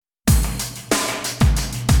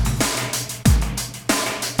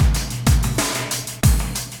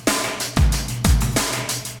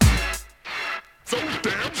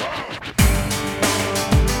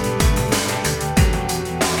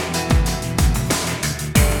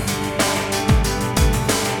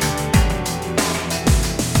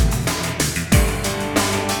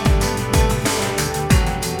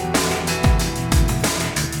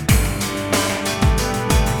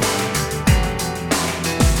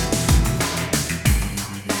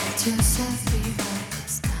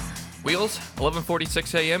Wheels,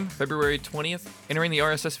 11:46 a.m., February 20th. Entering the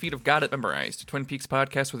RSS feed of Got It Memorized, Twin Peaks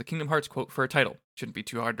podcast with a Kingdom Hearts quote for a title. Shouldn't be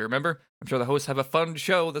too hard to remember. I'm sure the hosts have a fun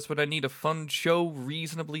show. That's what I need, a fun show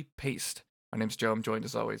reasonably paced. My name's Joe. I'm joined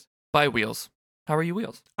as always by Wheels. How are you,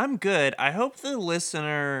 Wheels? I'm good. I hope the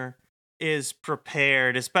listener is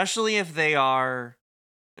prepared, especially if they are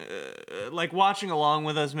like watching along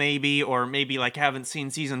with us maybe, or maybe like haven't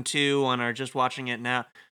seen season 2 and are just watching it now.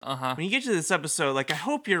 When you get to this episode, like I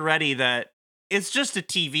hope you're ready that it's just a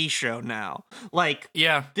TV show now. Like,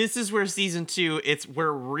 Yeah, this is where season 2,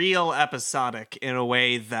 we're real episodic in a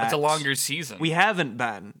way that it's a longer season. we haven't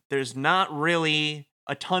been. There's not really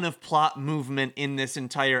a ton of plot movement in this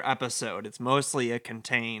entire episode. It's mostly a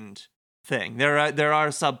contained thing. There are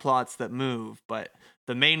subplots that move, but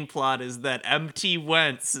the main plot is that Empty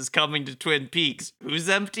Wentz is coming to Twin Peaks. Who's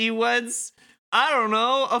Empty Wentz? I don't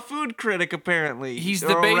know. A food critic, apparently. He's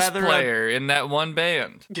the bass player in that one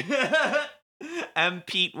band. M.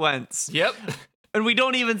 Pete Wentz. Yep. And we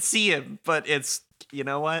don't even see him, but it's, you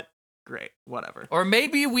know what? Great. Whatever. Or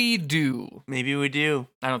maybe we do. Maybe we do.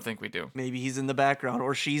 I don't think we do. Maybe he's in the background,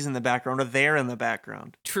 or she's in the background, or they're in the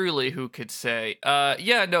background. Truly, who could say?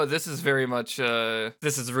 Yeah, no, this is very much,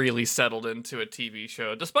 this is really settled into a TV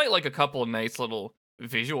show, despite like a couple nice little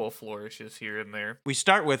visual flourishes here and there. We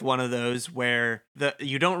start with one of those where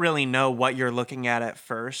you don't really know what you're looking at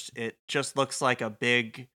first. It just looks like a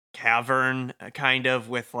big cavern, kind of,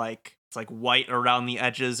 with like, it's like white around the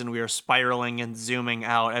edges, and we are spiraling and zooming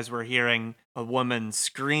out as we're hearing a woman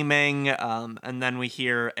screaming, and then we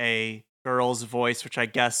hear a girl's voice, which I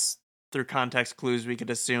guess through context clues we could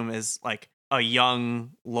assume is like a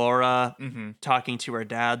young Laura talking to her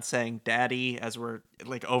dad, saying daddy, as we're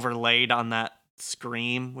like overlaid on that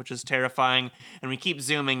scream, which is terrifying. And we keep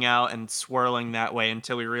zooming out and swirling that way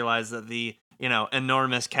until we realize that the,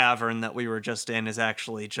 enormous cavern that we were just in is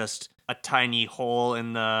actually just a tiny hole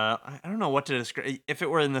in the, I don't know what to describe. If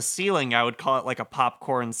it were in the ceiling, I would call it like a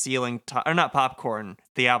popcorn ceiling, or not popcorn,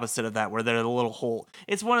 the opposite of that, where they're the little hole.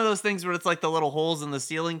 It's one of those things where it's like the little holes in the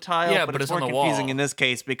ceiling tile, yeah, but it's more on the confusing wall. in this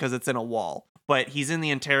case because it's in a wall. But he's in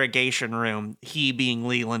the interrogation room, he being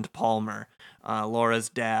Leland Palmer, Laura's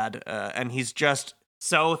dad, and he's just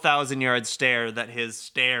so 1,000-yard stare that his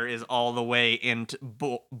stare is all the way into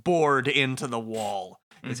bored into the wall.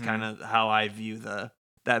 Is kind of how I view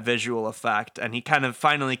that visual effect. And he kind of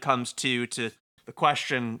finally comes to the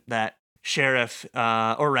question that Sheriff,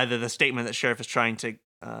 or rather the statement that Sheriff is trying to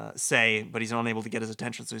say, but he's unable to get his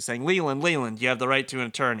attention. So he's saying, Leland, you have the right to an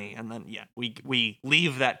attorney. And then, yeah, we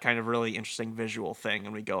leave that kind of really interesting visual thing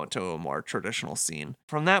and we go into a more traditional scene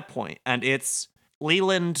from that point. And it's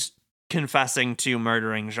Leland confessing to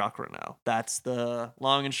murdering Jacques Renault. That's the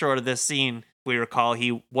long and short of this scene. We recall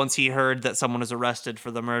once he heard that someone was arrested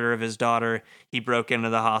for the murder of his daughter, he broke into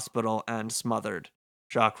the hospital and smothered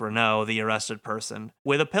Jacques Renault, the arrested person,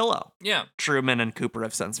 with a pillow. Yeah. Truman and Cooper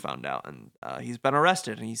have since found out, and he's been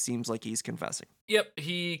arrested, and he seems like he's confessing. Yep,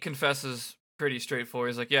 he confesses pretty straightforward.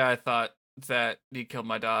 He's like, yeah, I thought that he killed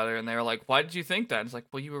my daughter. And they were like, why did you think that? And it's like,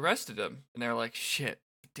 well, you arrested him. And they were like, shit,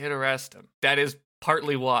 you did arrest him. That is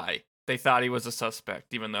partly why they thought he was a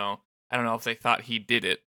suspect, even though I don't know if they thought he did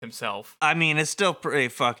it himself. I mean, it's still a pretty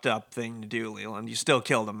fucked up thing to do, Leland. You still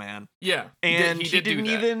killed a man. Yeah. And he didn't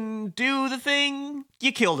even do the thing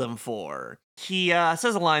you killed him for. He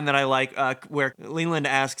says a line that I like, where Leland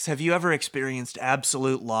asks, have you ever experienced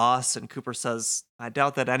absolute loss? And Cooper says, I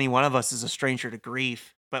doubt that any one of us is a stranger to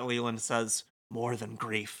grief. But Leland says, more than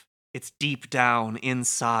grief. It's deep down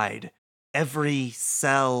inside. Every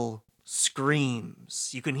cell screams.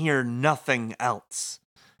 You can hear nothing else.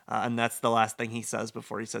 And that's the last thing he says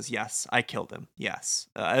before he says, yes, I killed him. Yes.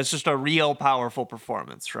 It's just a real powerful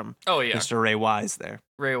performance from Mr. Ray Wise there.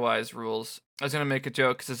 Ray Wise rules. I was going to make a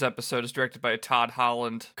joke because this episode is directed by Todd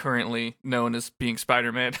Holland, currently known as being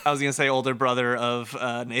Spider-Man. I was going to say older brother of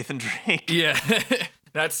Nathan Drake. Yeah,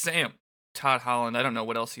 that's Sam. Todd Holland, I don't know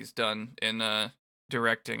what else he's done in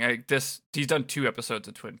directing. He's done 2 episodes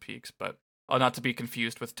of Twin Peaks, but not to be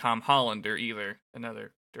confused with Tom Hollander either,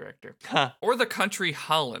 another director. Or The Country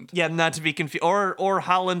Holland. Yeah, not to be confused. Or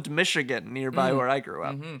Holland, Michigan, nearby where I grew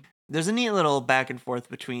up. There's a neat little back and forth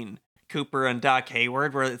between Cooper and Doc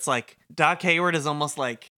Hayward, where it's like Doc Hayward is almost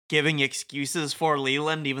like giving excuses for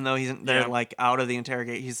Leland, even though they're like out of the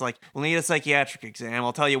interrogate. He's like, we'll need a psychiatric exam.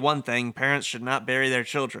 I'll tell you one thing, parents should not bury their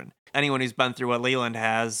children. Anyone who's been through what Leland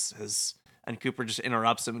has And Cooper just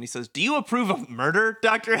interrupts him and he says, "Do you approve of murder,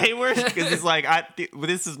 Dr. Hayward?" Because he's like,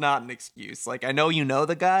 this is not an excuse. Like, I know you know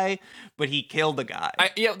the guy, but he killed the guy.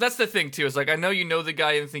 Yeah, that's the thing, too. Is like, I know you know the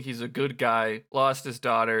guy and think he's a good guy, lost his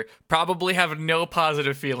daughter, probably have no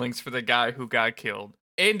positive feelings for the guy who got killed.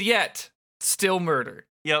 And yet, still murder.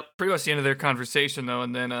 Yep. Pretty much the end of their conversation, though,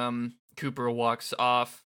 and then Cooper walks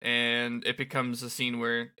off, and it becomes a scene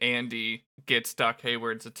where Andy gets Doc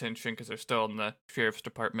Hayward's attention because they're still in the sheriff's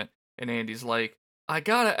department. And Andy's like, "I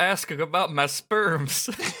gotta ask about my sperms."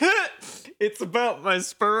 It's about my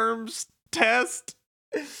sperms test.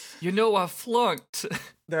 You know, I flunked.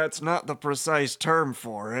 That's not the precise term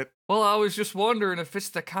for it. Well, I was just wondering if it's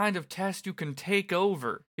the kind of test you can take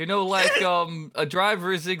over. You know, like a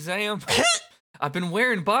driver's exam. I've been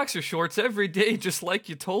wearing boxer shorts every day, just like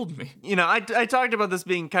you told me. You know, I talked about this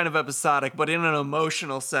being kind of episodic, but in an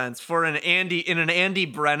emotional sense, in an Andy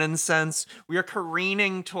Brennan sense, we are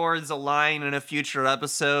careening towards a line in a future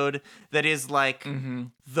episode that is like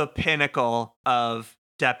the pinnacle of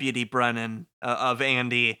Deputy Brennan, of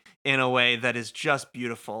Andy, in a way that is just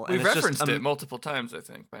beautiful. We've referenced it multiple times, I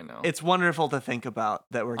think, by now. It's wonderful to think about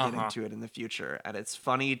that we're getting to it in the future, and it's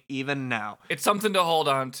funny even now. It's something to hold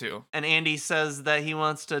on to. And Andy says that he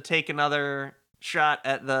wants to take another shot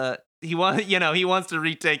at he wants to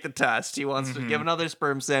retake the test. He wants to give another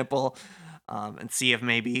sperm sample, and see if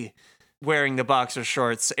maybe wearing the boxer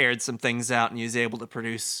shorts aired some things out and he was able to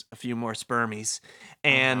produce a few more spermies.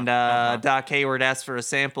 And Doc Hayward asks for a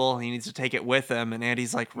sample. He needs to take it with him. And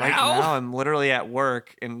Andy's like, right now I'm literally at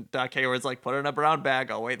work. And Doc Hayward's like, put it in a brown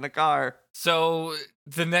bag. I'll wait in the car. So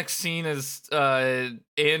the next scene is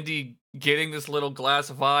Andy getting this little glass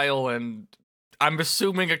vial, and I'm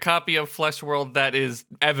assuming a copy of Flesh World that is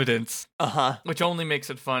evidence. Which only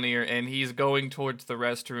makes it funnier. And he's going towards the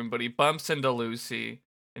restroom, but he bumps into Lucy,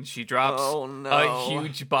 and she drops a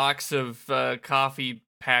huge box of coffee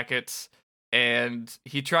packets. And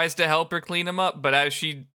he tries to help her clean them up, but as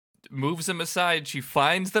she moves him aside, she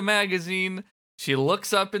finds the magazine. She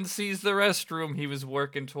looks up and sees the restroom he was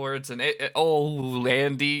working towards, and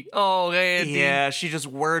Andy. Yeah, she just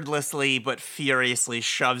wordlessly but furiously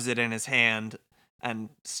shoves it in his hand and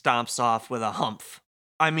stomps off with a humph.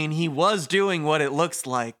 I mean, he was doing what it looks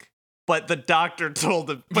like, but the doctor told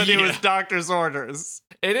him, but it was doctor's orders.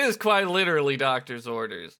 It is quite literally doctor's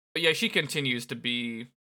orders. But yeah, she continues to be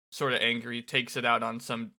sort of angry, takes it out on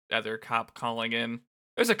some other cop calling in.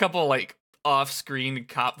 There's a couple like off-screen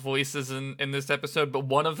cop voices in this episode, but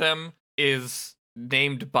one of them is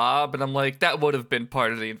named Bob, and I'm like, that would have been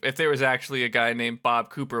part of the, if there was actually a guy named Bob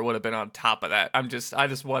Cooper, would have been on top of that. I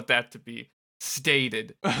just want that to be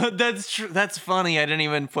stated. That's true. That's funny. I didn't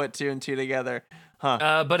even put two and two together.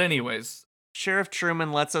 But anyways, Sheriff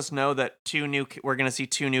Truman lets us know that we're going to see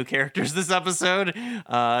two new characters this episode.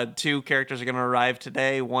 Two characters are going to arrive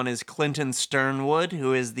today. One is Clinton Sternwood,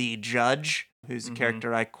 who is the judge, who's a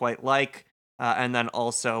character I quite like. And then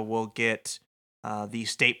also we'll get the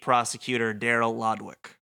state prosecutor, Daryl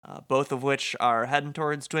Lodwick, both of which are heading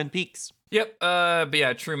towards Twin Peaks. Yep, but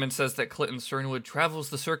yeah, Truman says that Clinton Sternwood travels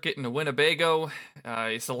the circuit in Winnebago.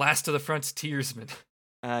 He's the last of the frontiersmen.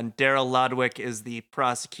 And Daryl Lodwick is the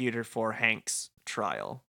prosecutor for Hank's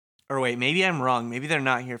trial. Or wait, maybe I'm wrong. Maybe they're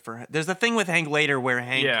not here for... There's a thing with Hank later where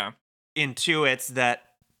Hank intuits that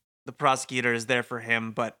the prosecutor is there for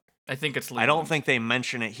him, but I think it's Leland. I don't think they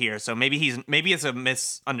mention it here. So maybe it's a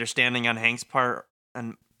misunderstanding on Hank's part,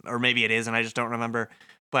 or maybe it is, and I just don't remember.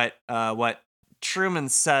 But what Truman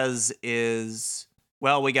says is...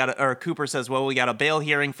 Cooper says, we got a bail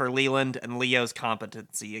hearing for Leland and Leo's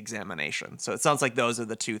competency examination. So it sounds like those are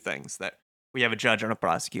the two things that we have a judge and a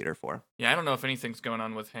prosecutor for. Yeah, I don't know if anything's going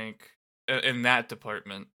on with Hank in that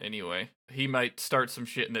department anyway. He might start some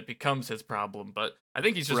shit and it becomes his problem, but I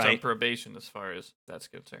think he's just on probation as far as that's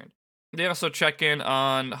concerned. They also check in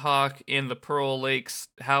on Hawk in the Pearl Lakes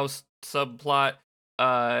house subplot,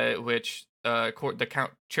 which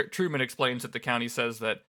Truman explains that the county says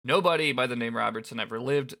that nobody by the name Robertson ever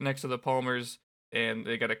lived next to the Palmers, and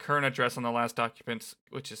they got a current address on the last documents,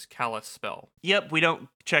 which is Kalispell. Yep, we don't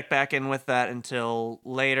check back in with that until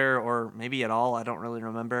later, or maybe at all. I don't really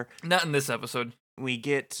remember. Not in this episode. We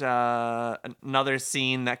get another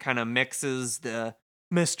scene that kind of mixes the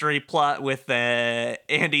mystery plot with the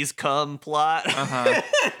Andy's cum plot.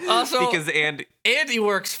 Also, because Andy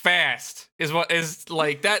works fast, is what is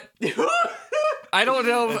like that. I don't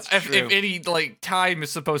know if any like time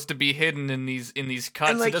is supposed to be hidden in these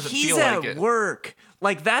cuts. And, like, it doesn't he's feel like it. at work.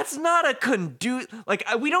 Like, that's not a like,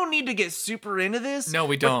 we don't need to get super into this. No,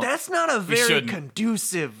 we don't. But that's not a very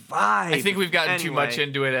conducive vibe. I think we've gotten too much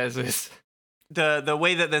into it as is. the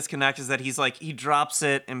way that this connects is that he's like he drops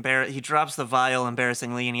the vial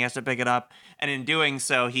embarrassingly, and he has to pick it up, and in doing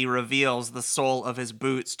so he reveals the sole of his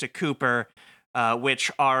boots to Cooper,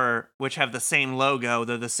 which have the same logo.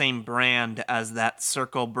 They're the same brand as that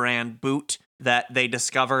Circle brand boot that they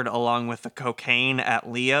discovered along with the cocaine at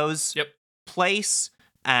Leo's place.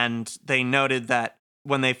 And they noted that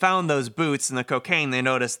when they found those boots and the cocaine, they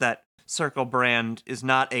noticed that Circle brand is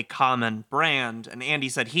not a common brand. And Andy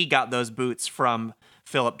said he got those boots from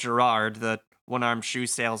Philip Gerard, the one-armed shoe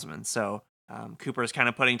salesman. So Cooper is kind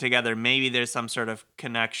of putting together, maybe there's some sort of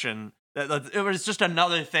connection. It was just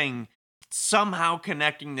another thing somehow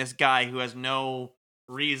connecting this guy who has no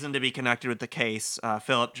reason to be connected with the case,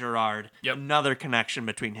 Philip Gerard. Another connection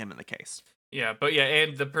between him and the case. Yeah, but yeah,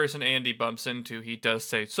 and the person Andy bumps into, he does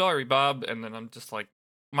say, "Sorry, Bob," and then I'm just like,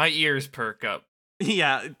 my ears perk up.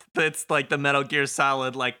 Yeah, it's like the Metal Gear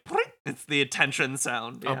Solid, like, it's the attention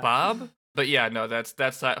sound. Yeah. Oh, Bob? But yeah, no, that's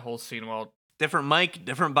that whole scene. Well, different Mike,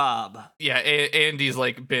 different Bob. Yeah, Andy's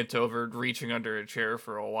like bent over, reaching under a chair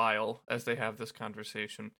for a while as they have this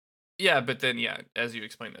conversation. Yeah, but then, yeah, as you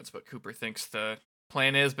explained, that's what Cooper thinks the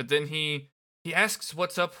plan is. But then he asks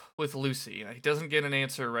what's up with Lucy. He doesn't get an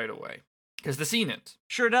answer right away. Because the scene ends.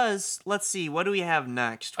 Sure does. Let's see. What do we have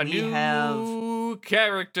next? We have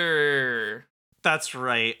character. That's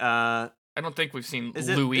right. I don't think we've seen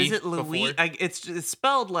Louis. Is it Louis? It's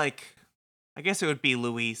spelled like, I guess it would be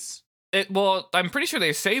Luis. Well, I'm pretty sure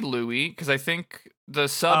they say Louis because I think the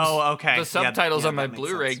subtitles on my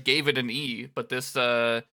Blu-ray gave it an E, but this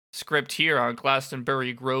script here on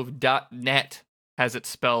GlastonburyGrove.net has it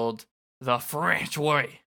spelled the French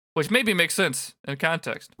way. Which maybe makes sense in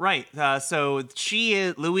context. Right. So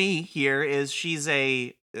she's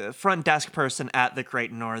a front desk person at the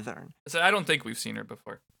Great Northern. So I don't think we've seen her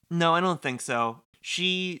before. No, I don't think so.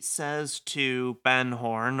 She says to Ben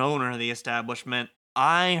Horn, owner of the establishment,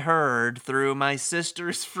 "I heard through my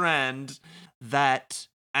sister's friend that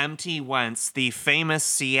M.T. Wentz, the famous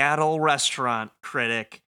Seattle restaurant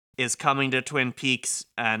critic, is coming to Twin Peaks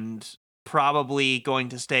and probably going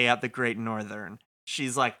to stay at the Great Northern."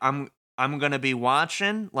 She's like, I'm going to be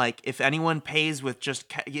watching. Like, if anyone pays with just,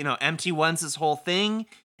 M.T. Wentz's whole thing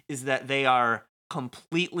is that they are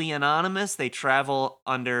completely anonymous. They travel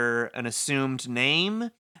under an assumed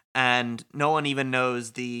name, and no one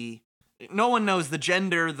knows the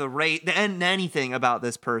gender, the rate, and anything about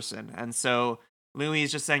this person. And so Louis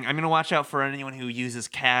is just saying, I'm going to watch out for anyone who uses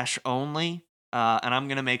cash only, and I'm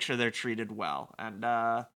going to make sure they're treated well. And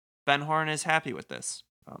Ben Horn is happy with this.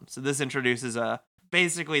 So this introduces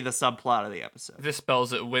basically the subplot of the episode. This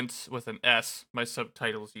spells it Wentz with an S. My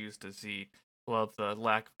subtitles used a Z. Love the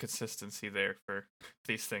lack of consistency there for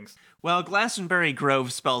these things. Well, Glastonbury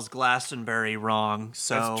Grove spells Glastonbury wrong,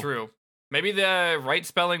 so... That's true. Maybe the right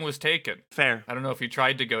spelling was taken. Fair. I don't know if you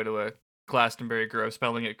tried to go to a Glastonbury Grove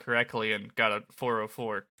spelling it correctly and got a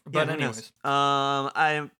 404. But anyways.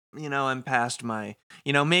 I'm past my...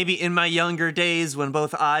 maybe in my younger days when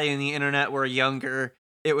both I and the internet were younger,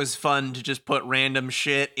 it was fun to just put random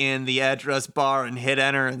shit in the address bar and hit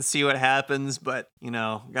enter and see what happens, but,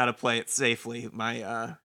 gotta play it safely.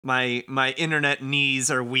 My internet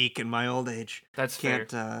knees are weak in my old age. That's fair.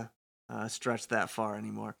 Can't stretch that far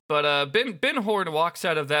anymore. But Ben Horn walks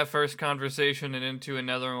out of that first conversation and into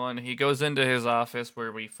another one. He goes into his office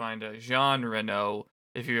where we find Jean Renault,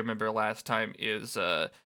 if you remember last time, is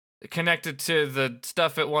connected to the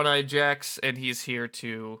stuff at One-Eyed Jack's, and he's here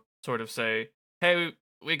to sort of say, hey,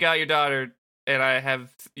 we got your daughter, and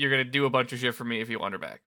you're going to do a bunch of shit for me if you want her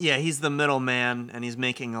back. Yeah, he's the middleman, and he's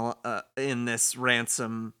making in this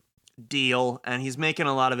ransom deal, and he's making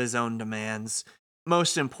a lot of his own demands.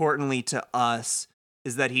 Most importantly to us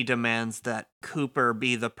is that he demands that Cooper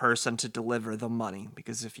be the person to deliver the money,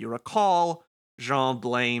 because if you recall, Jean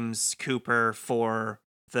blames Cooper for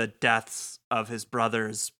the deaths of his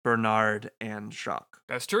brothers, Bernard and Jacques.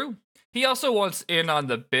 That's true. He also wants in on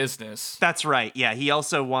the business. That's right. Yeah, he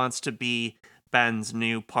also wants to be Ben's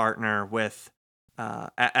new partner with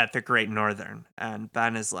at the Great Northern, and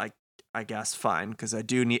Ben is like, I guess fine, because I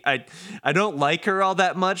don't like her all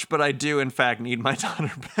that much, but I do in fact need my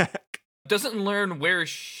daughter back. Doesn't learn where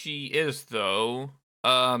she is though.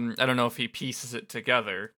 I don't know if he pieces it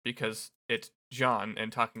together because it's John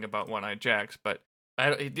and talking about One-Eyed Jack's, but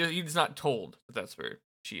he's not told that that's where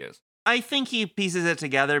she is. I think he pieces it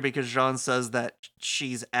together because Jean says that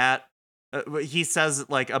she's at... he says,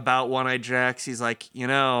 about One-Eyed Jack's, he's like,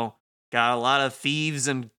 got a lot of thieves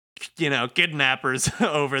and, kidnappers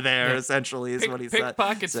over there, essentially, is what he said.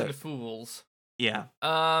 Pickpockets and fools. Yeah.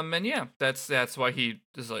 And yeah, that's why he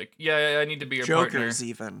is like, yeah, I need to be your partner. Jokers,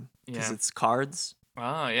 even. Because it's cards.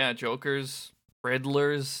 Ah, yeah, jokers.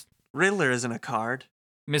 Riddler's Riddler isn't a card.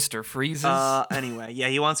 Mr. Freeze's. Anyway, yeah,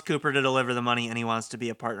 he wants Cooper to deliver the money, and he wants to be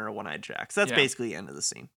a partner of One-Eyed Jack. So that's basically the end of the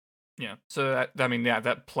scene. Yeah. So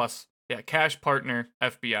that plus cash partner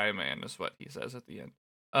FBI man is what he says at the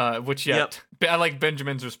end. Which I like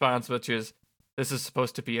Benjamin's response, which is, this is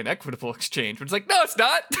supposed to be an equitable exchange. Which is like, no, it's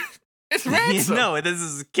not. It's ransom. No, this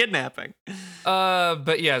is kidnapping.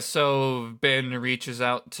 But yeah, so Ben reaches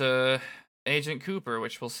out to Agent Cooper,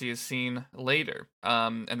 which we'll see is seen later.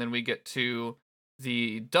 And then we get to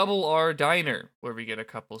the Double R Diner, where we get a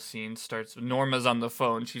couple scenes. Starts with Norma's on the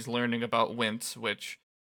phone. She's learning about Wince, which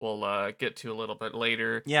we'll get to a little bit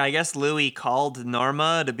later. Yeah, I guess Louis called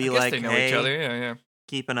Norma to be they know hey, each other. Yeah.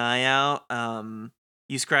 Keep an eye out.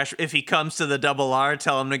 You scratch if he comes to the Double R,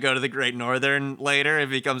 tell him to go to the Great Northern later.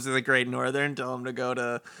 If he comes to the Great Northern, tell him to go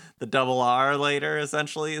to the Double R later.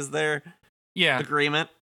 Essentially, is their agreement.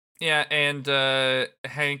 Yeah, and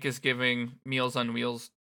Hank is giving Meals on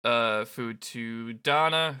Wheels food to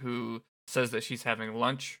Donna, who says that she's having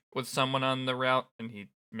lunch with someone on the route, and he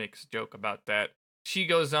makes a joke about that. She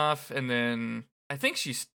goes off, and then I think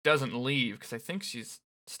she doesn't leave, because I think she's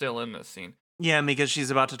still in this scene. Yeah, because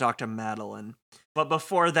she's about to talk to Madeline. But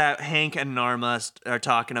before that, Hank and Norma are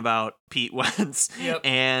talking about Pete Wentz. Yep.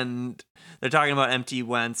 And they're talking about empty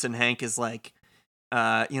Wentz, and Hank is like,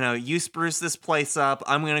 you spruce this place up.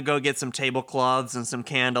 I'm going to go get some tablecloths and some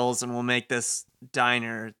candles, and we'll make this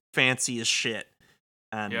diner fancy as shit.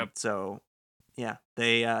 And so, yeah,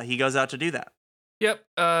 he goes out to do that.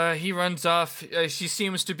 Yep, he runs off. She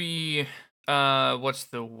seems to be, what's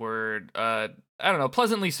the word? I don't know,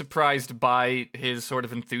 pleasantly surprised by his sort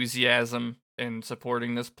of enthusiasm in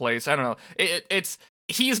supporting this place. I don't know.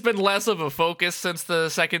 He's been less of a focus since the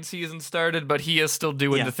second season started, but he is still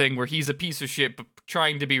doing the thing where he's a piece of shit, but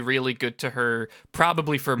trying to be really good to her,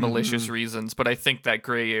 probably for malicious reasons, but I think that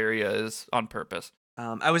gray area is on purpose.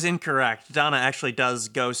 I was incorrect. Donna actually does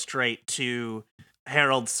go straight to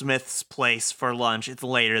Harold Smith's place for lunch. It's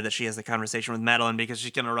later that she has the conversation with Madeline, because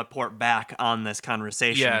she's going to report back on this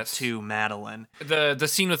conversation to Madeline. The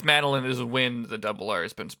scene with Madeline is when the Double R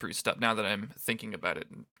has been spruced up. Now that I'm thinking about it,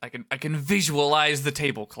 I can visualize the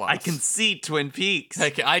tablecloths. I can see Twin Peaks.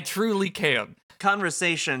 I truly can.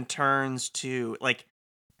 Conversation turns to like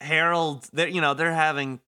Harold.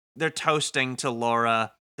 They're toasting to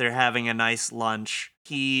Laura. They're having a nice lunch.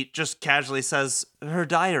 He just casually says, her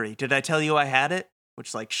diary. Did I tell you I had it?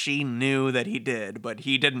 Which, like, she knew that he did, but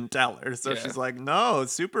he didn't tell her. So she's like, no,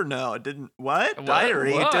 super no. It didn't. What?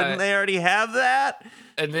 Diary? What? Didn't they already have that?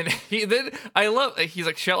 And then he's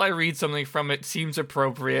like, shall I read something from it? Seems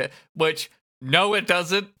appropriate. Which, no, it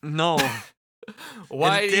doesn't. No.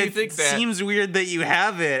 Why do you think that? Seems weird that you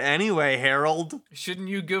have it anyway, Harold. Shouldn't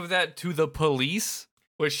you give that to the police?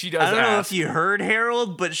 Which she does. I don't know if you heard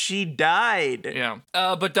Harold, but she died. Yeah.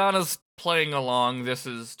 But Donna's playing along. This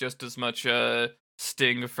is just as much a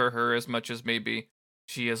sting for her as much as maybe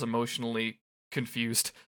she is emotionally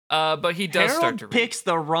confused. But he does Harold start to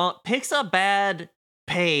read. picks a bad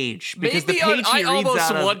page, because maybe the page he I reads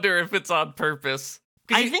almost out of, wonder if it's on purpose.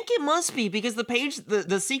 I think it must be, because the page,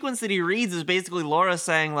 the sequence that he reads is basically Laura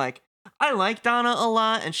saying, like, I like Donna a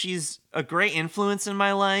lot, and she's a great influence in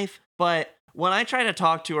my life, but when I try to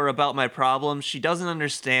talk to her about my problems, she doesn't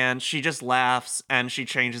understand, she just laughs, and she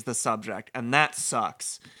changes the subject, and that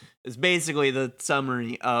sucks. Is basically the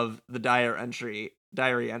summary of the diary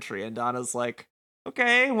entry, and Donna's like,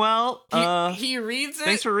 okay, well, he reads it.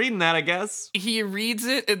 Thanks for reading that, I guess. He reads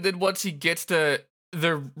it, and then once he gets to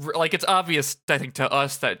it's obvious, I think, to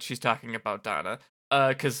us that she's talking about Donna,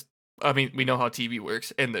 because I mean, we know how TV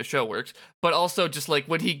works and the show works, but also just like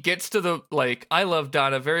when he gets to the like, I love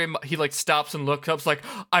Donna very much, he like stops and looks up, like,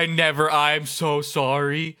 I'm so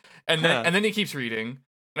sorry, and then he keeps reading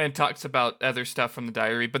and talks about other stuff from the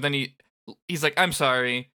diary, but then he's like, I'm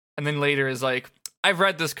sorry, and then later is like, I've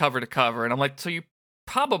read this cover to cover, and I'm like, so you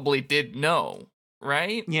probably did know,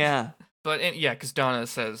 right? Yeah. But because Donna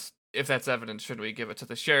says, if that's evidence, should we give it to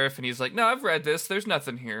the sheriff? And he's like, no, I've read this. There's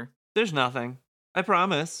nothing here. There's nothing. I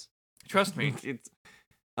promise. Trust me.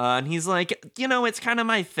 And he's like, it's kind of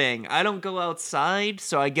my thing. I don't go outside,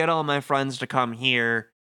 so I get all my friends to come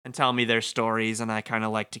here and tell me their stories, and I kind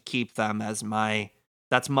of like to keep them as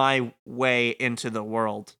that's my way into the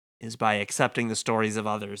world, is by accepting the stories of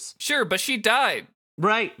others. Sure, but she died.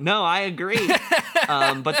 Right. No, I agree.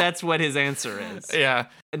 But that's what his answer is. Yeah.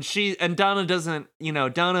 And Donna doesn't,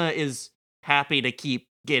 Donna is happy to keep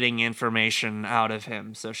getting information out of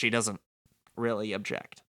him, so she doesn't really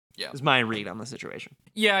object. Yeah. Is my read on the situation.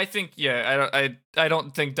 Yeah, I think, I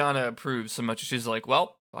don't think Donna approves so much. She's like,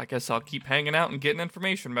 well, I guess I'll keep hanging out and getting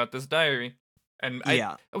information about this diary. And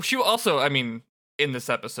she also, I mean, in this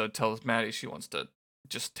episode, tells Maddie she wants to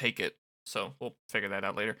just take it. So we'll figure that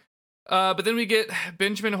out later. But then we get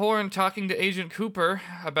Benjamin Horn talking to Agent Cooper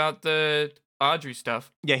about the Audrey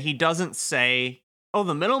stuff. Yeah, he doesn't say, "Oh,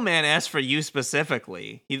 the middleman asked for you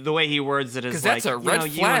specifically." The way he words it is 'Cause like, that's a red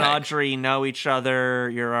you and flag. Audrey know each other.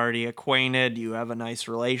 You're already acquainted. You have a nice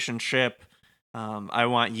relationship. I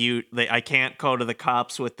want you. I can't go to the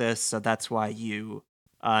cops with this, so that's why you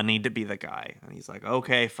need to be the guy. And he's like,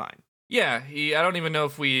 "Okay, fine." Yeah, I don't even know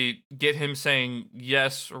if we get him saying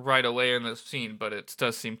yes right away in this scene, but it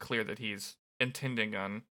does seem clear that he's intending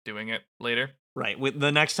on doing it later. Right.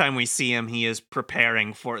 The next time we see him, he is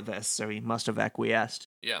preparing for this, so he must have acquiesced.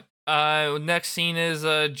 Yeah. Next scene is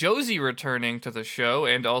Josie returning to the show,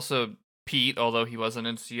 and also Pete, although he wasn't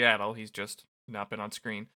in Seattle, he's just not been on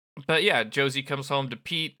screen. But yeah, Josie comes home to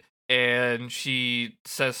Pete, and she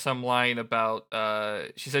says some line about,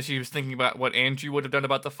 she says she was thinking about what Andrew would have done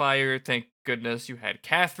about the fire. Thank goodness you had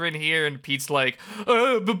Catherine here. And Pete's like,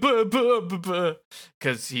 because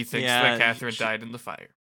he thinks that Catherine died in the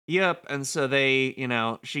fire. Yep, and so they,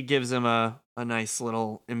 she gives him a nice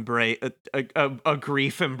little embrace, a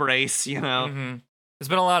grief embrace, Mm-hmm. There's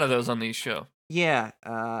been a lot of those on these shows. Yeah,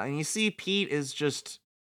 and you see Pete is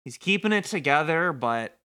he's keeping it together,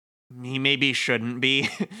 but he maybe shouldn't be,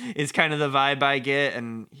 is kind of the vibe I get,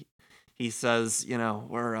 and he says,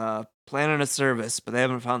 we're planning a service, but they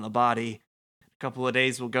haven't found the body. A couple of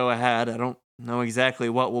days will go ahead. I don't know exactly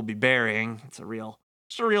what we'll be burying. It's a real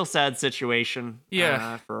sad situation.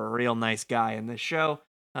 Yeah. For a real nice guy in this show.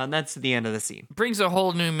 And that's the end of the scene. Brings a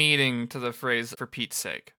whole new meaning to the phrase "for Pete's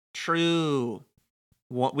sake." True.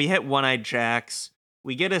 We hit One-Eyed Jacks.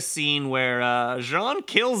 We get a scene where Jean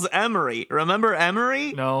kills Emery. Remember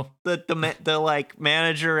Emery? No. The like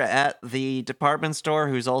manager at the department store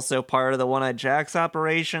who's also part of the One-Eyed Jacks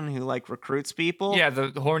operation who like recruits people. Yeah,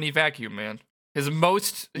 the horny vacuum man. His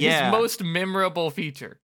most memorable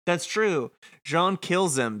feature. That's true. Jean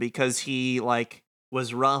kills him because he like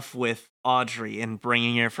was rough with Audrey and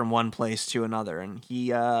bringing her from one place to another, and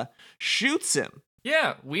he shoots him.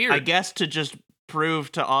 Yeah, weird. I guess to just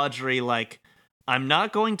prove to Audrey like, I'm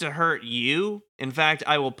not going to hurt you. In fact,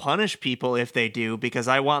 I will punish people if they do because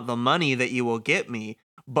I want the money that you will get me.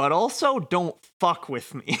 But also, don't fuck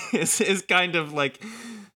with me. is kind of like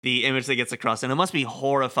the image that gets across, and it must be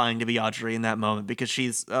horrifying to be Audrey in that moment because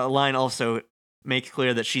she's a line also makes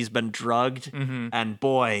clear that she's been drugged, and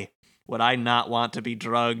boy, would I not want to be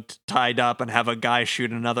drugged, tied up, and have a guy shoot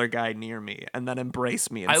another guy near me, and then embrace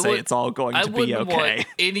me and say it's all going to be okay. I wouldn't want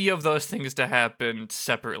any of those things to happen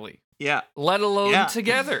separately. Yeah. Let alone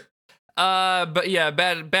together. But yeah,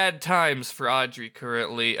 bad times for Audrey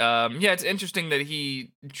currently. Yeah, it's interesting that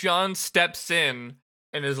John steps in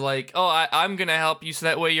and is like, "Oh, I'm gonna help you so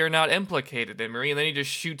that way you're not implicated, Emery," and then he just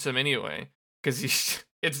shoots him anyway because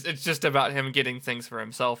it's just about him getting things for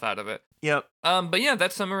himself out of it. Yep. But yeah,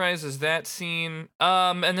 that summarizes that scene.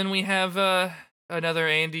 And then we have another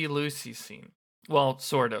Andy Lucy scene. Well,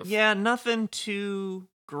 sort of. Yeah, nothing too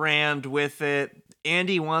grand with it.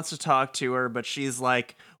 Andy wants to talk to her, but she's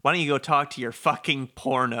like, "Why don't you go talk to your fucking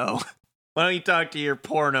porno? Why don't you talk to your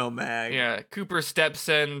porno mag?" Yeah, Cooper steps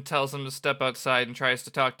in, tells him to step outside, and tries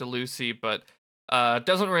to talk to Lucy, but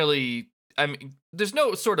doesn't really. I mean, there's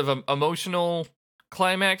no sort of emotional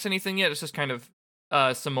climax anything yet. It's just kind of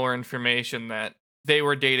some more information that they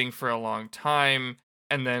were dating for a long time,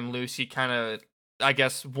 and then Lucy kind of, I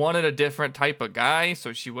guess, wanted a different type of guy,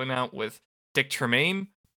 so she went out with Dick Tremaine.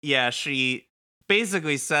 Yeah, she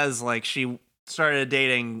basically says like she started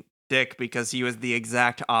dating Dick because he was the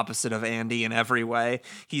exact opposite of Andy in every way.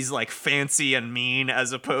 He's like fancy and mean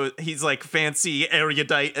he's like fancy,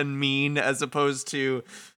 erudite and mean as opposed to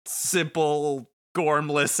simple,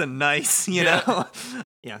 gormless and nice, you know?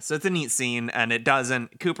 Yeah, so it's a neat scene, and it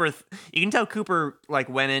doesn't. You can tell Cooper like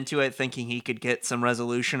went into it thinking he could get some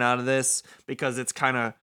resolution out of this because it's kind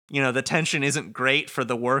of, the tension isn't great for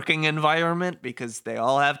the working environment because they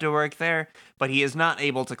all have to work there, but he is not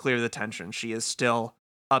able to clear the tension. She is still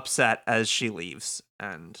upset as she leaves,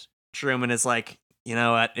 and Truman is like, you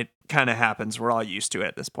know what, it kind of happens. We're all used to it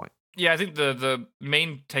at this point. Yeah, I think the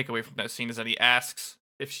main takeaway from that scene is that he asks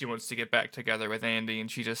if she wants to get back together with Andy,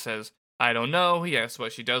 and she just says, "I don't know." He asks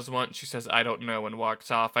what she does want. She says, "I don't know," and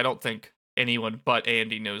walks off. I don't think anyone but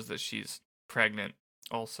Andy knows that she's pregnant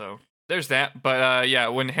also. There's that. But yeah,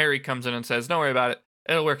 when Harry comes in and says, "Don't worry about it,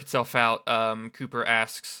 it'll work itself out," Cooper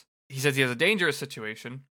asks, he says he has a dangerous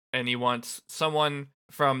situation, and he wants someone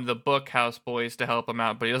from the Bookhouse Boys to help him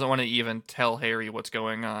out, but he doesn't want to even tell Harry what's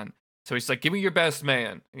going on. So he's like, "Give me your best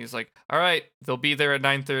man." And he's like, "All right, they'll be there at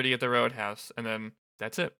 9:30 at the Roadhouse," and then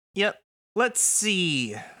that's it. Yep. Let's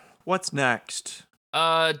see. What's next?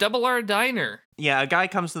 Double R Diner. Yeah, a guy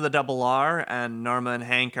comes to the Double R, and Norma and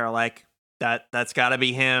Hank are like, that's gotta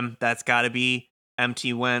be him. That's gotta be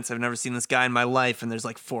MT Wentz. I've never seen this guy in my life, and there's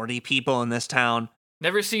like 40 people in this town.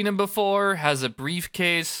 Never seen him before, has a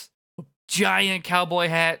briefcase, giant cowboy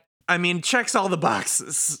hat. I mean, checks all the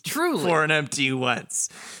boxes. Truly. For an MT Wentz.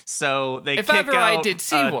 So they If kick ever out I did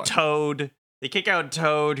see one. Toad. They kick out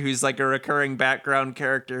Toad, who's like a recurring background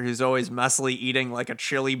character who's always messily eating like a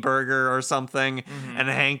chili burger or something. Mhm. And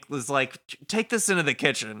Hank was like, take this into the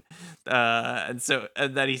kitchen. And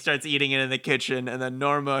then he starts eating it in the kitchen. And then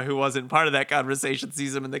Norma, who wasn't part of that conversation,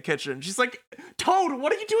 sees him in the kitchen. She's like, Toad,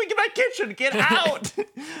 what are you doing in my kitchen? Get out.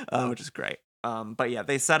 Which is great. But yeah,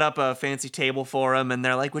 they set up a fancy table for him. And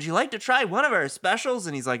they're like, would you like to try one of our specials?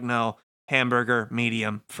 And he's like, no, hamburger,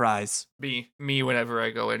 medium, fries. Me whenever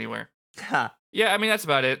I go anywhere. Ha. Yeah, I mean that's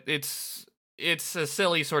about it. It's a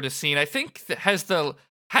silly sort of scene. I think has the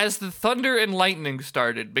thunder and lightning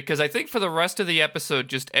started, because I think for the rest of the episode,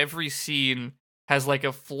 just every scene has like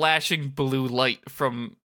a flashing blue light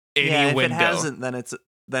from any window. If it hasn't,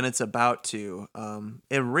 then it's about to.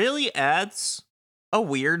 It really adds a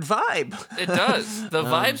weird vibe. It does. The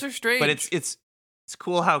vibes are strange, but it's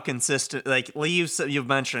cool how consistent. Like you've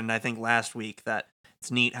mentioned, I think last week, that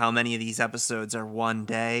it's neat how many of these episodes are one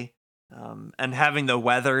day. And having the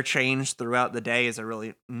weather change throughout the day is a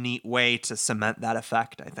really neat way to cement that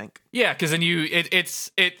effect, I think. Yeah, because then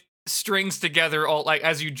it strings together all, like,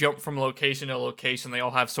 as you jump from location to location, they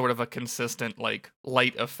all have sort of a consistent like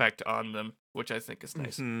light effect on them, which I think is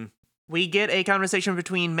nice. Mm-hmm. We get a conversation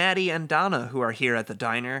between Maddie and Donna, who are here at the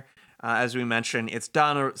diner. As we mentioned, it's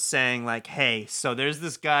Donna saying like, hey, so there's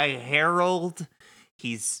this guy, Harold.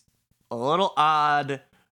 He's a little odd.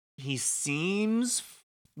 He seems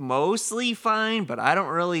mostly fine, but I don't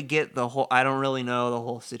really know the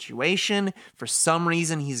whole situation. For some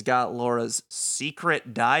reason, he's got Laura's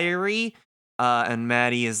secret diary. And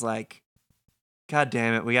Maddie is like, God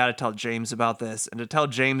damn it, we gotta tell James about this. And to tell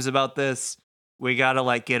James about this, we gotta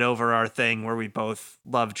like get over our thing where we both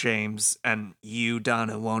love James, and you,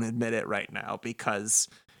 Donna, won't admit it right now because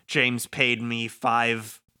James paid me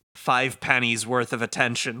five pennies worth of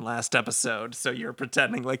attention last episode, so you're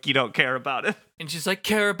pretending like you don't care about it. And she's like,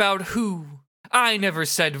 care about who? I never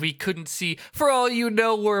said we couldn't see. For all you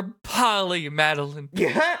know, we're poly, Madeline.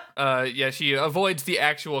 Yeah. Yeah, she avoids the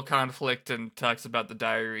actual conflict and talks about the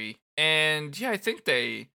diary. And yeah, I think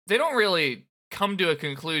they don't really come to a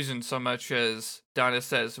conclusion so much as Donna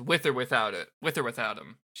says, with or without it. With or without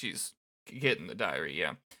him, she's getting the diary,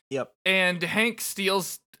 yeah. Yep. And Hank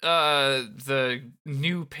steals the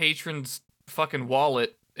new patron's fucking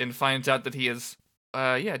wallet and finds out that he is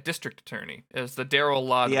district attorney, as the Daryl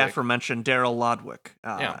Lodwick. The aforementioned Daryl Lodwick.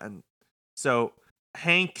 Yeah. And so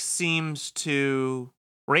Hank seems to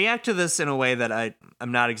react to this in a way that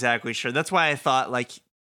I'm not exactly sure. That's why I thought like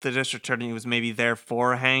the district attorney was maybe there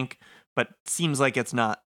for Hank, but seems like it's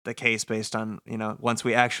not the case based on, once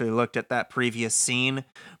we actually looked at that previous scene.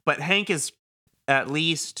 But Hank is at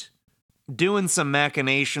least doing some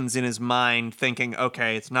machinations in his mind, thinking,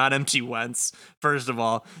 okay, it's not MT Wentz, first of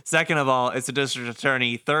all. Second of all, it's a district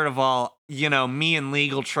attorney. Third of all, me and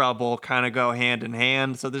legal trouble kind of go hand in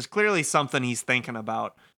hand. So there's clearly something he's thinking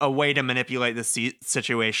about, a way to manipulate the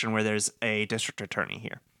situation where there's a district attorney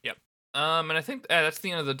here. Yep. And I think that's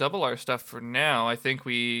the end of the Double R stuff for now. I think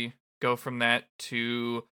we go from that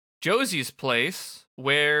to Josie's place,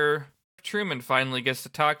 where Truman finally gets to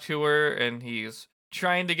talk to her, and he's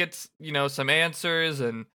trying to get, some answers,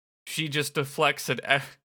 and she just deflects at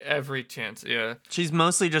every chance. Yeah. She's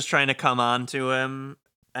mostly just trying to come on to him,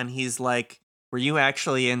 and he's like, were you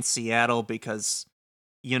actually in Seattle? Because,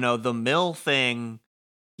 the mill thing,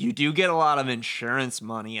 you do get a lot of insurance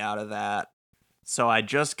money out of that. So I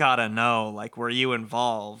just gotta know, like, were you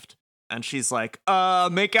involved? And she's like,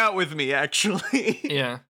 make out with me, actually.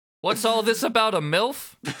 Yeah. What's all this about, a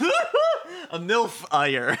MILF? A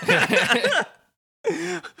MILF-ire.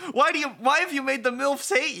 Why have you made the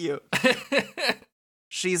MILFs hate you?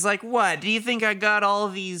 She's like, what? Do you think I got all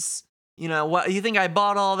these, what? You think I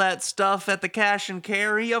bought all that stuff at the cash and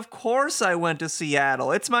carry? Of course I went to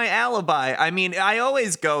Seattle. It's my alibi. I mean, I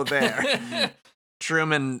always go there.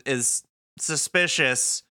 Truman is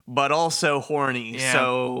suspicious, but also horny. Yeah.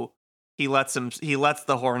 So he lets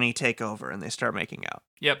the horny take over, and they start making out.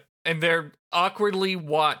 Yep. And they're awkwardly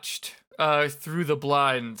watched through the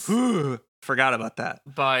blinds. Forgot about that.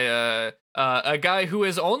 By a guy who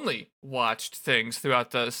has only watched things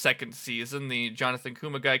throughout the second season, the Jonathan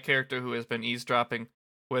Kumagai character who has been eavesdropping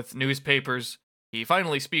with newspapers. He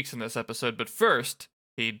finally speaks in this episode, but first,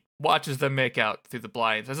 he watches them make out through the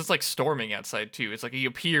blinds as it's like storming outside too. It's like he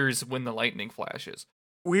appears when the lightning flashes.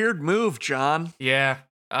 Weird move, John. Yeah.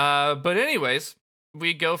 But anyways,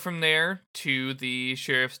 we go from there to the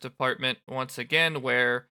sheriff's department once again,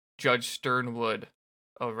 where Judge Sternwood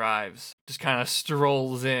arrives. Just kind of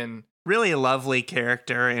strolls in. Really lovely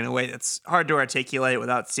character in a way that's hard to articulate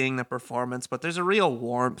without seeing the performance, but there's a real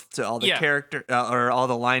warmth to all the character or all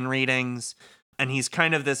the line readings, and he's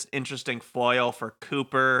kind of this interesting foil for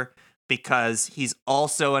Cooper because he's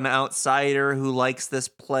also an outsider who likes this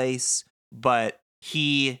place, but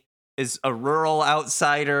he is a rural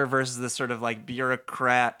outsider versus this sort of like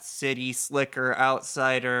bureaucrat, city slicker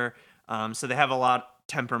outsider. So they have a lot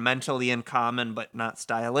temperamentally in common, but not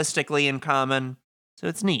stylistically in common. So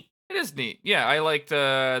it's neat. It is neat. Yeah, I like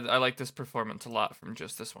this performance a lot from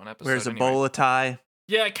just this one episode. Wears a bowler tie.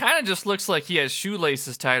 Yeah, it kind of just looks like he has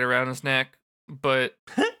shoelaces tied around his neck, but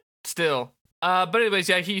still. But anyways,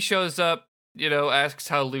 yeah, he shows up, asks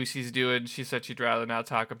how Lucy's doing. She said she'd rather not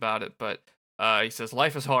talk about it, but he says,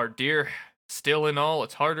 "Life is hard, dear. Still in all,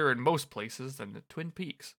 it's harder in most places than the Twin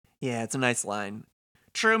Peaks." Yeah, it's a nice line.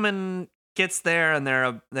 Truman gets there, and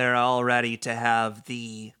they're all ready to have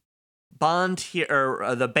the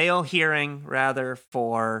the bail hearing rather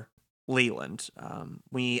for Leland.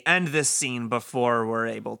 We end this scene before we're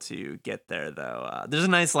able to get there, though. There's a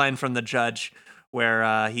nice line from the judge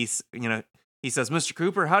where he says, "Mr.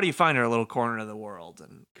 Cooper, how do you find our little corner of the world?"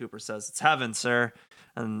 And Cooper says, "It's heaven, sir."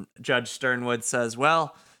 And Judge Sternwood says,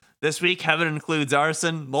 "Well, this week heaven includes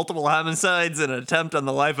arson, multiple homicides, and an attempt on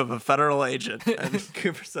the life of a federal agent." And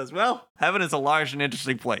Cooper says, "Well, heaven is a large and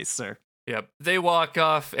interesting place, sir." Yep. They walk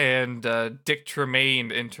off, and Dick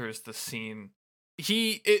Tremaine enters the scene.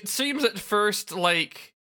 It seems at first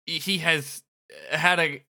like he has had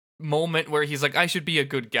a moment where he's like, I should be a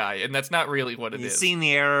good guy, and that's not really what it is. He's seen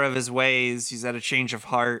the error of his ways. He's had a change of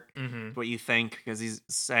heart, Mm-hmm. what you think, because he's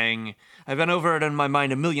saying, "I've been over it in my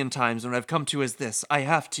mind a million times, and what I've come to is this.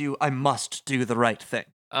 I must do the right thing."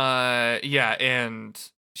 Yeah, and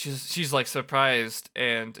she's like surprised,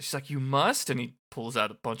 and she's like, "You must?" And he pulls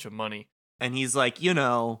out a bunch of money. And he's like,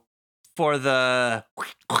 for the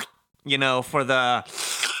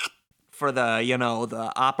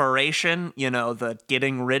operation, the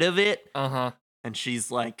getting rid of it. Uh-huh. And she's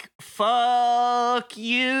like, "Fuck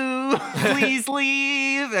you, please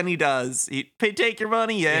leave." And he does. Take your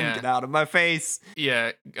money and get out of my face.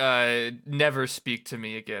 Yeah, never speak to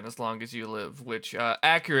me again as long as you live, which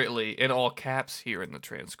accurately in all caps here in the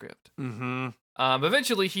transcript. Mm-hmm.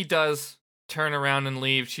 Eventually he does turn around and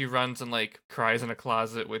leave. She runs and like cries in a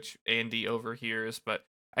closet, which Andy overhears, but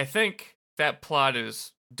I think that plot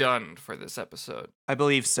is done for this episode. I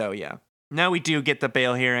believe so, yeah. Now we do get the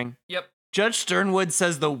bail hearing. Yep. Judge Sternwood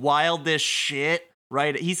says the wildest shit,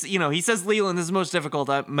 right? He says, "Leland, this is most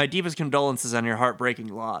difficult. My deepest condolences on your heartbreaking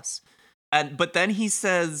loss." But then he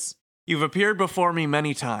says, "You've appeared before me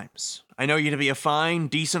many times. I know you to be a fine,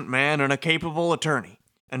 decent man and a capable attorney.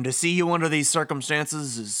 And to see you under these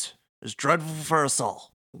circumstances is dreadful for us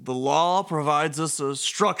all. The law provides us a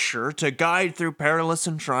structure to guide through perilous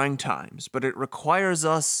and trying times, but it requires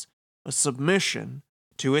us a submission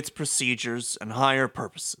to its procedures and higher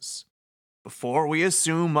purposes. Before we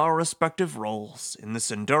assume our respective roles in this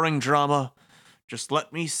enduring drama, just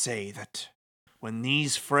let me say that when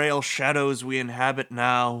these frail shadows we inhabit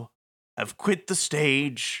now have quit the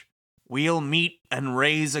stage, we'll meet and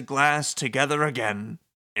raise a glass together again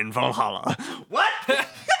in Valhalla." What?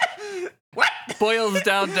 What? Boils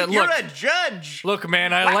down to, You're look, a judge. Look,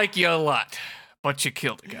 man, I like you a lot, but you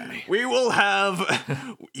killed a guy.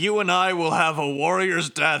 You and I will have a warrior's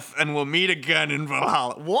death, and we'll meet again in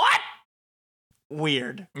Valhalla. What?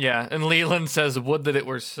 Weird. Yeah, and Leland says, "Would that it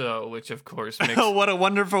were so," which of course makes... What a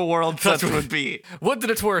wonderful world such would be. Would that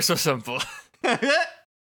it were so simple.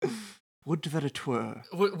 Would that it were.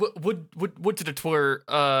 Would that it were.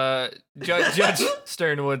 Judge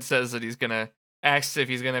Sternwood says that asks if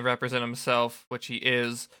he's gonna represent himself, which he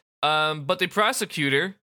is. But the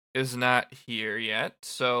prosecutor is not here yet,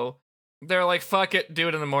 so they're like, "Fuck it, do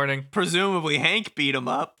it in the morning." Presumably Hank beat him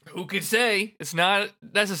up. Who could say? It's not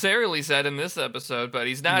necessarily said in this episode, but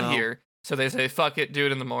he's not here. So they say, "Fuck it, do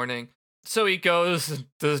it in the morning." So he goes, and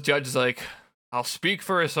the judge is like, "I'll speak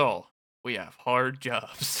for us all. We have hard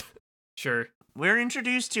jobs." Sure. We're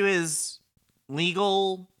introduced to his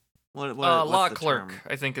legal... law clerk,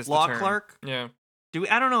 I think is the term. Law clerk? Yeah.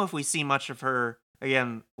 I don't know if we see much of her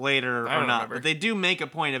again later I or don't not, remember. but they do make a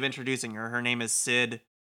point of introducing her. Her name is Sid.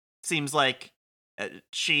 Seems like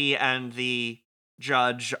she and the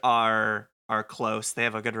judge are close. They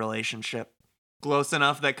have a good relationship. Close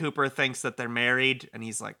enough that Cooper thinks that they're married, and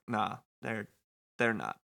he's like, "Nah, they're they're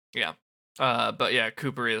not. Yeah. But yeah,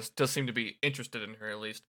 Cooper does seem to be interested in her at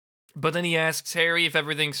least. But then he asks Harry if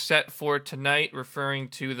everything's set for tonight, referring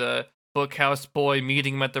to the bookhouse boy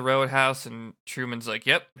meeting him at the Roadhouse, and Truman's like,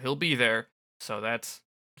 yep, he'll be there. So that's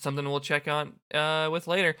something we'll check on with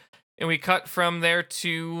later. And we cut from there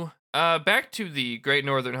to back to the Great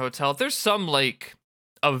Northern Hotel. There's some like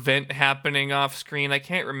event happening off screen. I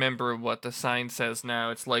can't remember what the sign says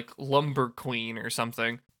now. It's like Lumber Queen or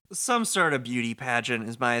something. Some sort of beauty pageant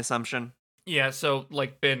is my assumption. Yeah, so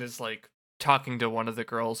like Ben is like talking to one of the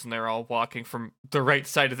girls, and they're all walking from the right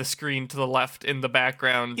side of the screen to the left in the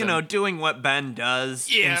background. You know, doing what Ben does,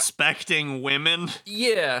 inspecting women.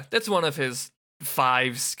 Yeah, that's one of his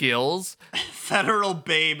 5 skills. Federal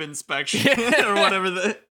babe inspection or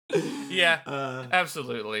whatever Yeah,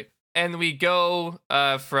 absolutely. And we go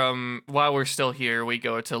from, while we're still here, we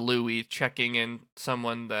go to Louie checking in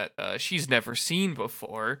someone that she's never seen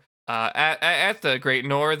before at the Great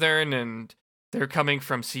Northern, and they're coming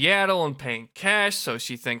from Seattle and paying cash, so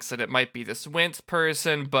she thinks that it might be this Wentz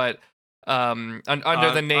person, but under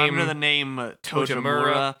the name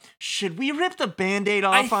Totamura. Should we rip the Band-Aid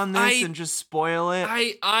off on this and just spoil it?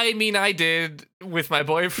 I mean, I did with my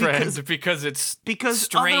boyfriend because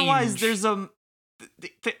strange. Otherwise there's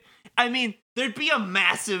I mean, there'd be a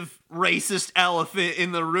massive racist elephant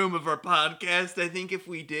in the room of our podcast, I think, if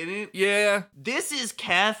we didn't. Yeah. This is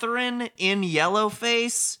Catherine in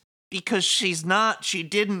Yellowface because she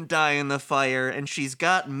didn't die in the fire, and she's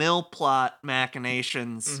got MILF plot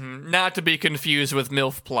machinations. Mm-hmm. Not to be confused with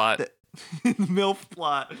MILF plot. MILF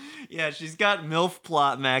plot. Yeah, she's got MILF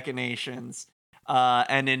plot machinations.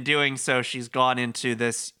 And in doing so, she's gone into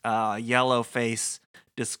this Yellowface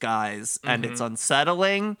disguise, and it's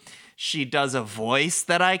unsettling. She does a voice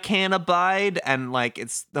that I can't abide, and like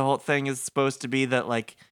the whole thing is supposed to be that,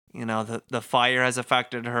 like, you know, the fire has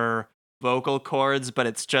affected her vocal cords, but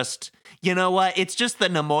it's just, you know what, it's just the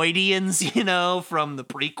Nemoidians, you know, from the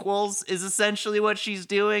prequels is essentially what she's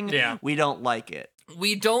doing. Yeah, we don't like it,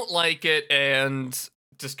 and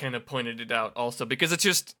just kind of pointed it out also because it's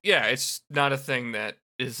just, yeah, it's not a thing that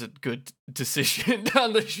is a good decision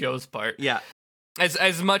on the show's part. Yeah.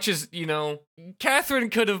 As much as, you know, Catherine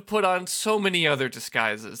could have put on so many other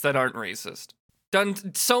disguises that aren't racist.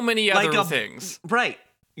 Done so many other things. Right.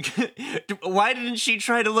 Why didn't she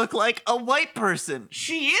try to look like a white person?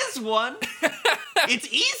 She is one.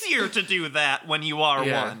 It's easier to do that when you are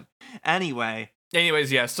one. Anyways,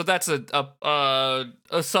 yeah, so that's a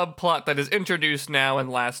subplot that is introduced now and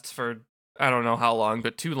lasts for, I don't know how long,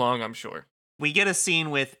 but too long, I'm sure. We get a scene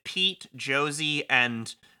with Pete, Josie,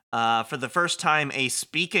 and for the first time, a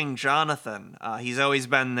speaking Jonathan. He's always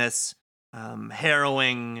been this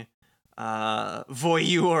harrowing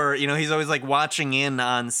voyeur. You know, he's always like watching in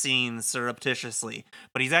on scenes surreptitiously.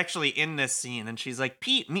 But he's actually in this scene, and she's like,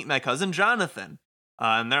 Pete, meet my cousin Jonathan.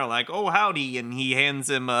 And they're like, oh, howdy. And he hands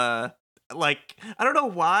him, like, I don't know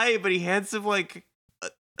why, but he hands him like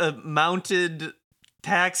a mounted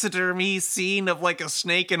taxidermy scene of like a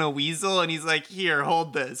snake and a weasel. And he's like, here,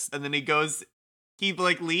 hold this. And then he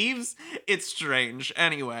like leaves. It's strange.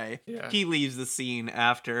 Anyway, He leaves the scene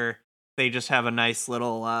after they just have a nice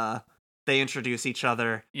little, they introduce each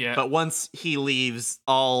other. Yeah. But once he leaves,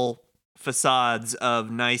 all facades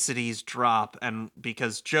of niceties drop, and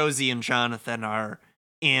because Josie and Jonathan are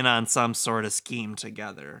in on some sort of scheme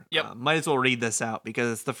together. Yep. Might as well read this out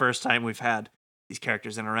because it's the first time we've had these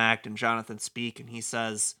characters interact and Jonathan speak, and he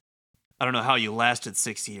says, I don't know how you lasted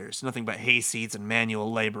 6 years. Nothing but hayseeds and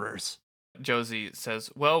manual laborers. Josie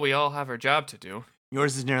says, well, we all have our job to do.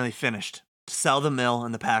 Yours is nearly finished. To sell the mill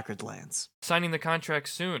and the Packard lands. Signing the contract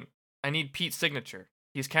soon. I need Pete's signature.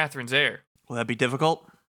 He's Catherine's heir. Will that be difficult?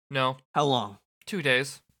 No. How long? 2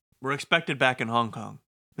 days. We're expected back in Hong Kong.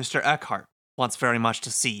 Mr. Eckhart wants very much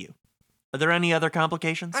to see you. Are there any other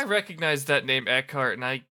complications? I recognize that name Eckhart, and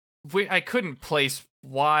I couldn't place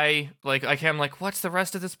why. Like, I'm like, what's the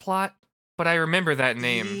rest of this plot? But I remember that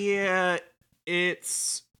name. Yeah,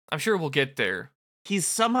 I'm sure we'll get there. He's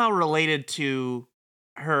somehow related to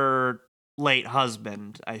her late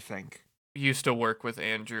husband, I think. Used to work with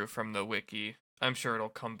Andrew from the wiki. I'm sure it'll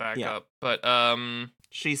come back up. But,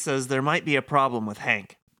 she says there might be a problem with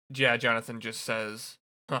Hank. Yeah, Jonathan just says,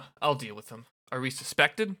 I'll deal with him. Are we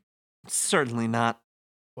suspected? Certainly not.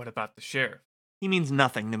 What about the sheriff? He means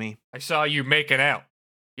nothing to me. I saw you making out.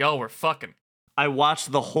 Y'all were fucking. I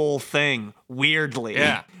watched the whole thing, weirdly.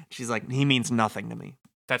 Yeah. She's like, he means nothing to me.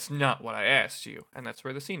 That's not what I asked you. And that's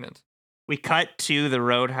where the scene ends. We cut to the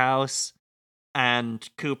Roadhouse, and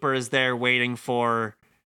Cooper is there waiting for,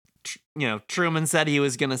 Truman said he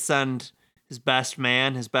was going to send his best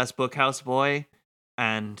man, his best bookhouse boy,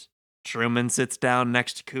 and Truman sits down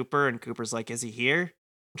next to Cooper, and Cooper's like, "Is he here?"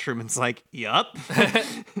 Truman's like, "Yup."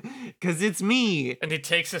 Because it's me. And he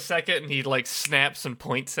takes a second and he like snaps and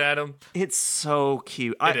points at him. It's so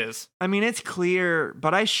cute. It is. I mean, it's clear,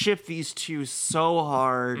 but I ship these two so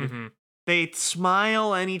hard. Mm-hmm. They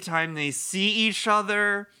smile anytime they see each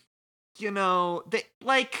other. You know,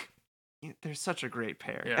 they're such a great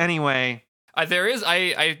pair. Yeah. Anyway, There is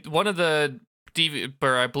one of the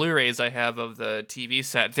Blu-rays I have of the TV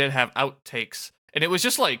set did have outtakes, and it was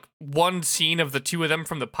just like one scene of the two of them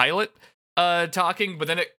from the pilot talking, but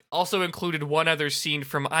then it also included one other scene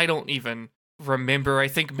from, I don't even remember. I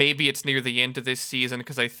think maybe it's near the end of this season,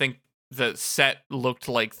 because I think the set looked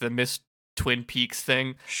like the Miss Twin Peaks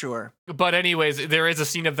thing. sure. But anyways, there is a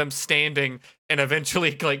scene of them standing, and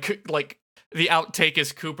eventually like the outtake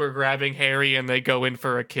is Cooper grabbing Harry and they go in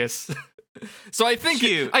for a kiss. So I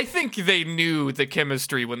think they knew the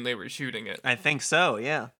chemistry when they were shooting it. I think so,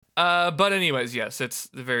 yeah. But anyways, yes, it's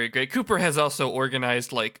very great. Cooper has also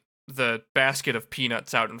organized like the basket of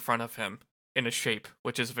peanuts out in front of him in a shape,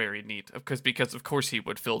 which is very neat, because of course he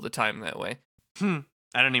would fill the time that way.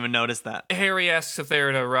 I didn't even notice that. Harry asks if they're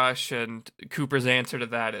in a rush, and Cooper's answer to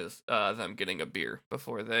that is them getting a beer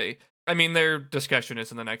before they... I mean, their discussion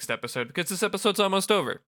is in the next episode, because this episode's almost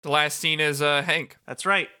over. The last scene is Hank. That's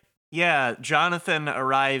right. Yeah, Jonathan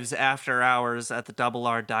arrives after hours at the Double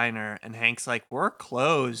R Diner, and Hank's like, "We're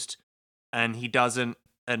closed." And he doesn't,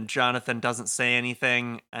 and Jonathan doesn't say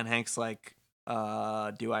anything, and Hank's like,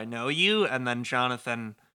 "Do I know you?" And then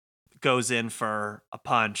Jonathan goes in for a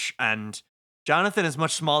punch, and Jonathan is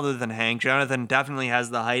much smaller than Hank. Jonathan definitely has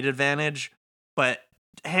the height advantage, but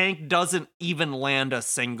Hank doesn't even land a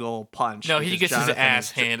single punch. No, he because gets his Jonathan ass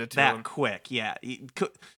is handed to that him. quick. Yeah,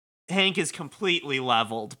 Hank is completely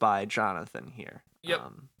leveled by Jonathan here. Yep.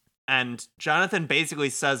 And Jonathan basically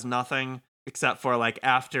says nothing except for like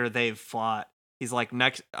after they've fought, he's like,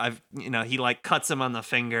 he like cuts him on the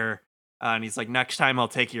finger, and he's like, "Next time I'll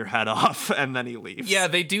take your head off," and then he leaves. Yeah,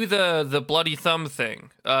 they do the bloody thumb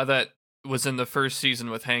thing that was in the first season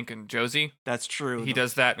with Hank and Josie. That's true. He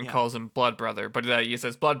does that and calls him Blood Brother, but he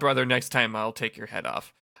says, "Blood Brother, next time I'll take your head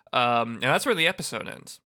off." And that's where the episode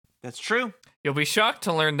ends. That's true. You'll be shocked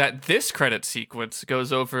to learn that this credit sequence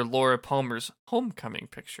goes over Laura Palmer's homecoming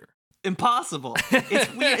picture. Impossible.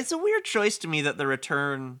 It's weird. It's a weird choice to me that The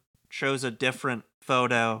Return shows a different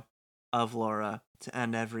photo of Laura to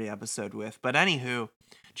end every episode with. But anywho,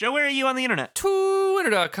 Joe, where are you on the internet?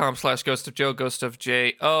 Twitter.com/GhostofJoe,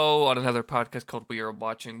 GhostofJO, on another podcast called We Are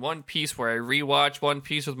Watching One Piece, where I rewatch One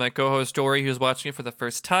Piece with my co-host Dory, who's watching it for the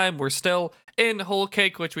first time. We're still in Whole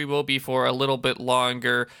Cake, which we will be for a little bit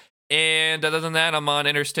longer. And other than that, I'm on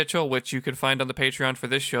Interstitial, which you can find on the Patreon for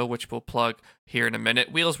this show, which we'll plug here in a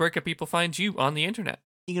minute. Wheels, where can people find you on the internet?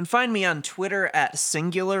 You can find me on Twitter at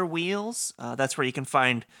Singular Wheels. That's where you can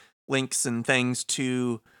find links and things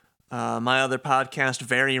to my other podcast,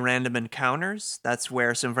 Very Random Encounters. That's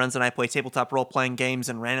where some friends and I play tabletop role-playing games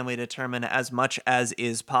and randomly determine as much as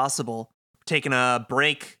is possible. Taking a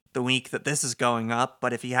break the week that this is going up,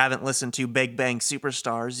 but if you haven't listened to Big Bang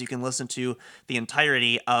Superstars, you can listen to the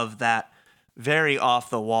entirety of that very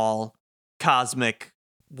off-the-wall Cosmic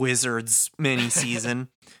Wizards mini-season.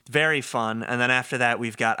 Very fun. And then after that,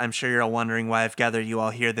 we've got, I'm sure you're all wondering why I've gathered you all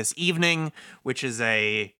here this evening, which is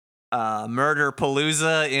a murder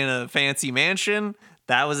palooza in a fancy mansion.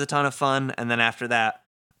 That was a ton of fun. And then after that,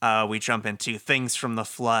 we jump into Things from the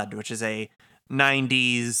Flood, which is a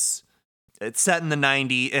 90s... It's set in the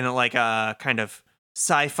 90s, in like a kind of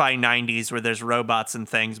sci-fi 90s where there's robots and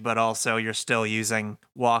things, but also you're still using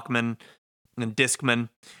Walkman and Discman.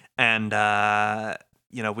 And,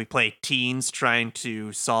 we play teens trying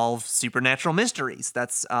to solve supernatural mysteries.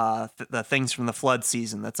 That's the Things from the Flood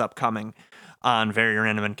season that's upcoming on Very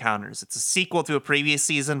Random Encounters. It's a sequel to a previous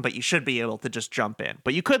season, but you should be able to just jump in.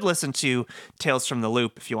 But you could listen to Tales from the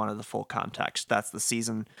Loop if you wanted the full context. That's the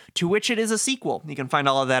season to which it is a sequel. You can find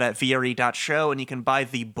all of that at VRE.show, and you can buy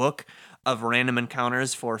the book of Random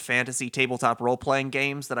Encounters for fantasy tabletop role-playing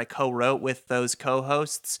games that I co-wrote with those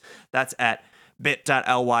co-hosts. That's at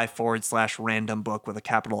bit.ly/random book with a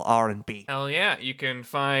capital R and B. Hell yeah. You can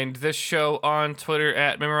find this show on Twitter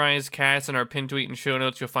at MemorizeCast, and our pin tweet and show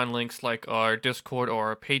notes. You'll find links like our Discord or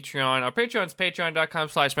our Patreon. Our Patreon's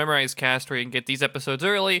patreon.com/MemorizeCast, where you can get these episodes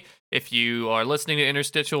early. If you are listening to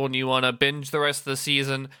Interstitial and you want to binge the rest of the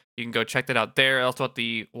season, you can go check that out there. Also at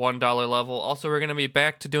the $1 level. Also, we're going to be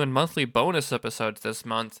back to doing monthly bonus episodes this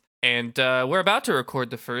month. And we're about to record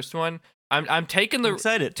the first one. I'm taking the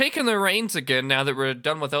excited. taking the reins again now that we're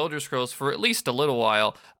done with Elder Scrolls for at least a little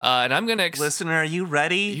while. And I'm gonna Listener, are you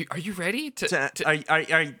ready? Are you ready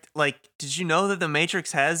Are like? Did you know that the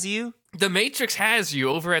Matrix has you? The Matrix has you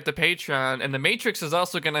over at the Patreon, and the Matrix is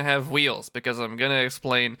also gonna have wheels because I'm gonna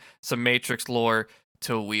explain some Matrix lore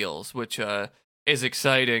to Wheels, which is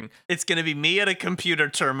exciting. It's gonna be me at a computer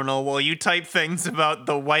terminal while you type things about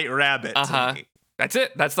the White Rabbit. To me. That's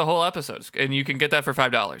it. That's the whole episode, and you can get that for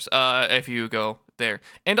 $5 if you go there.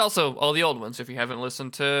 And also all the old ones if you haven't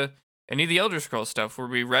listened to any of the Elder Scrolls stuff where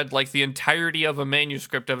we read like the entirety of a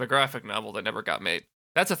manuscript of a graphic novel that never got made.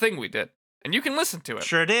 That's a thing we did, and you can listen to it.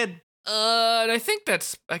 Sure did. And I think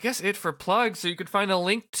that's, I guess, it for plugs. So you can find a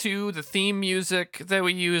link to the theme music that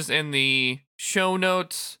we use in the show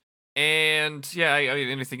notes. And yeah, I mean,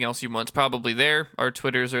 anything else you want's probably there. Our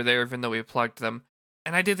Twitters are there, even though we plugged them.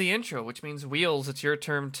 And I did the intro, which means Wheels, it's your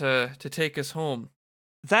turn to take us home.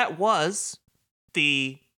 That was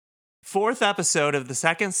the 4th episode of the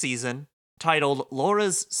 2nd season, titled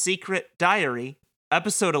Laura's Secret Diary,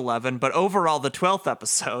 episode 11, but overall the 12th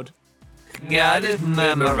episode. Got it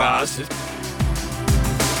memorized.